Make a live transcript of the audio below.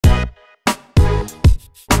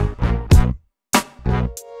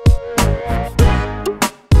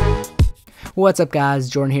What's up guys,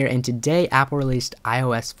 Jordan here, and today Apple released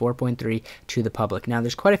iOS 4.3 to the public. Now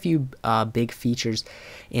there's quite a few big features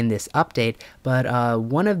in this update, but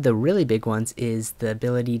one of the really big ones is the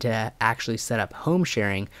ability to actually set up home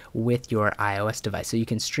sharing with your iOS device. So you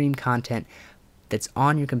can stream content that's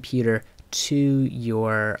on your computer to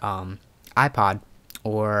your iPod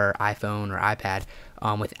or iPhone or iPad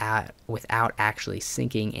without actually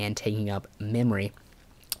syncing and taking up memory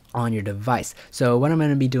on your device. So what I'm going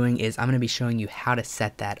to be doing is I'm going to be showing you how to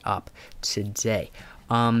set that up today.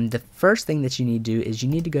 The first thing that you need to do is you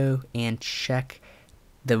need to go and check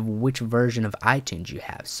which version of iTunes you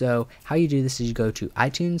have. So how you do this is you go to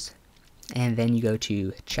iTunes and then you go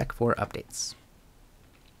to check for updates.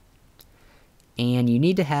 And you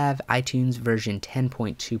need to have iTunes version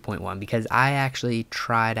 10.2.1 because I actually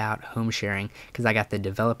tried out home sharing because I got the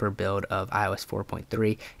developer build of iOS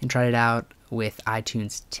 4.3 and tried it out with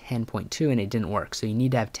iTunes 10.2 and it didn't work. So you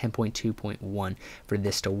need to have 10.2.1 for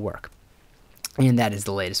this to work. And that is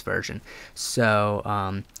the latest version.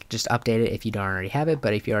 So just update it if you don't already have it,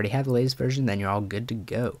 but if you already have the latest version, then you're all good to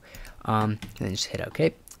go. And then just hit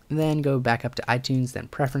OK. Then go back up to iTunes, then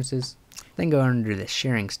Preferences. Then go under the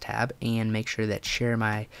Sharings tab and make sure that Share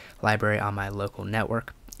My Library on my local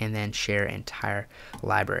network, and then Share Entire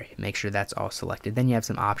Library. Make sure that's all selected. Then you have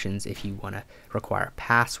some options if you want to require a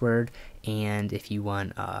password and if you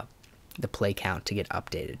want the play count to get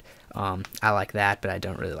updated. I like that, but I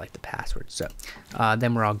don't really like the password. So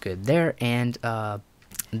then we're all good there, and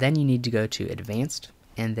then you need to go to Advanced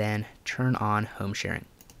and then turn on Home Sharing.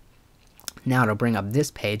 Now it'll bring up this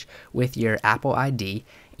page with your Apple ID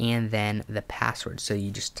and then the password. So you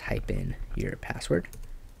just type in your password.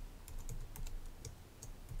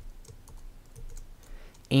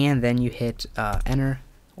 And then you hit enter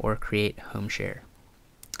or create home share.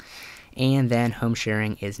 And then home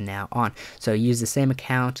sharing is now on. So use the same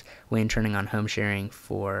account when turning on home sharing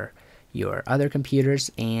for your other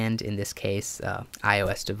computers and in this case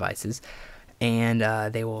iOS devices. And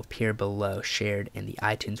they will appear below shared in the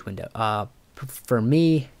iTunes window. For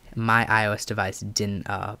me, my iOS device didn't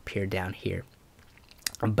appear down here,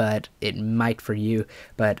 but it might for you,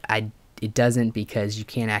 but it doesn't because you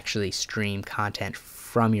can't actually stream content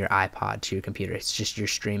from your iPod to your computer. It's just you're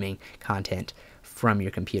streaming content from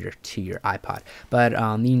your computer to your iPod. But you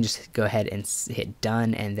can just go ahead and hit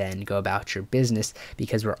done and then go about your business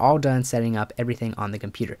because we're all done setting up everything on the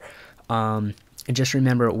computer. Just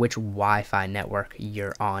remember which Wi-Fi network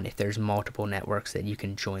you're on if there's multiple networks that you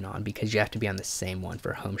can join on, because you have to be on the same one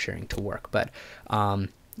for home sharing to work. But now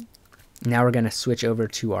we're going to switch over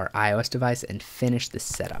to our iOS device and finish the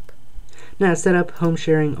setup. Now to set up home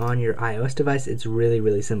sharing on your iOS device, it's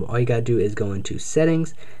really simple. All you got to do is go into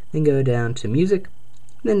Settings, then go down to Music,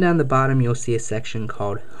 then down the bottom you'll see a section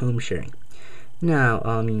called Home Sharing. Now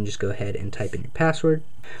you can just go ahead and type in your password.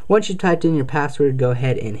 Once you've typed in your password, go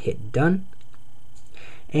ahead and hit done.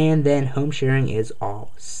 And then home sharing is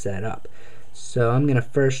all set up. So I'm going to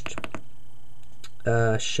first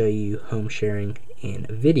show you home sharing in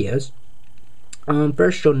videos.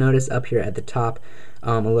 First you'll notice up here at the top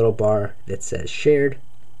a little bar that says shared.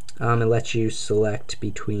 It lets you select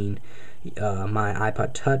between my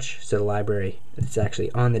iPod Touch, so the library that's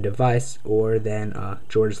actually on the device, or then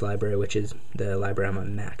George's library, which is the library on my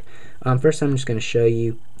Mac. First I'm just going to show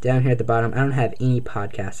you down here at the bottom, I don't have any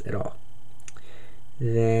podcasts at all.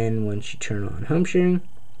 Then once you turn on home sharing,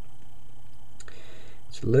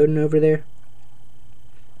 it's loading over there.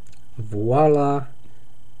 Voila!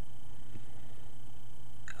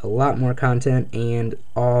 A lot more content and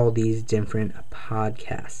all these different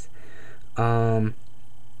podcasts. I'm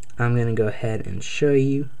going to go ahead and show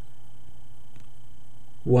you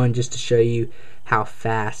one just to show you how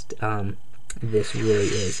fast this really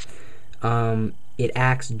is. It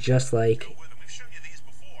acts just like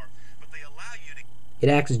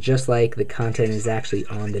the content is actually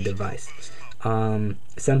on the device.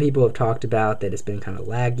 Some people have talked about that it's been kind of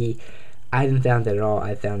laggy. I haven't found that at all.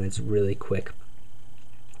 I found it's really quick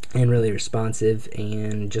and really responsive,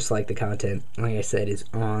 and just like the content, like I said, is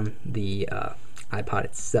on the iPod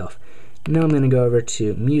itself. Now I'm going to go over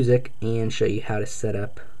to Music and show you how to set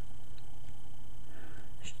up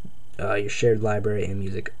your shared library and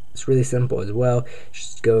music. It's really simple as well.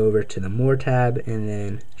 Just go over to the More tab and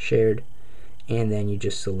then Shared, and then you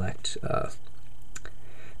just select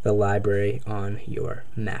the library on your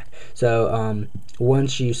Mac. So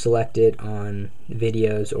once you select it on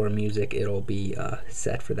videos or music, it'll be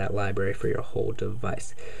set for that library for your whole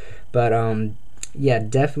device. But yeah,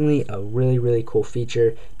 definitely a really cool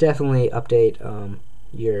feature. Definitely update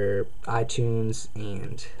your iTunes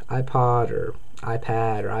and iPod or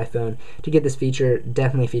iPad or iPhone to get this feature.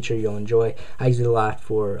 Definitely a feature you'll enjoy. I use it a lot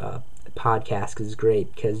for podcasts because it's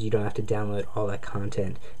great because you don't have to download all that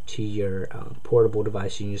content to your portable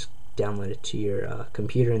device. You can just download it to your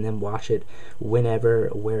computer and then watch it whenever,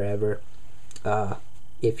 wherever,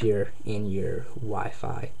 if you're in your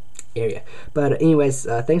Wi-Fi area. But anyways,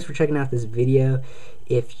 thanks for checking out this video.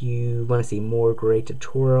 If you want to see more great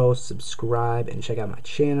tutorials, subscribe and check out my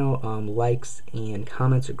channel. Likes and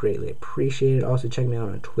comments are greatly appreciated. Also check me out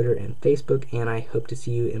on Twitter and Facebook, and I hope to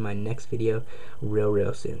see you in my next video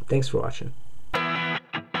real soon. Thanks for watching.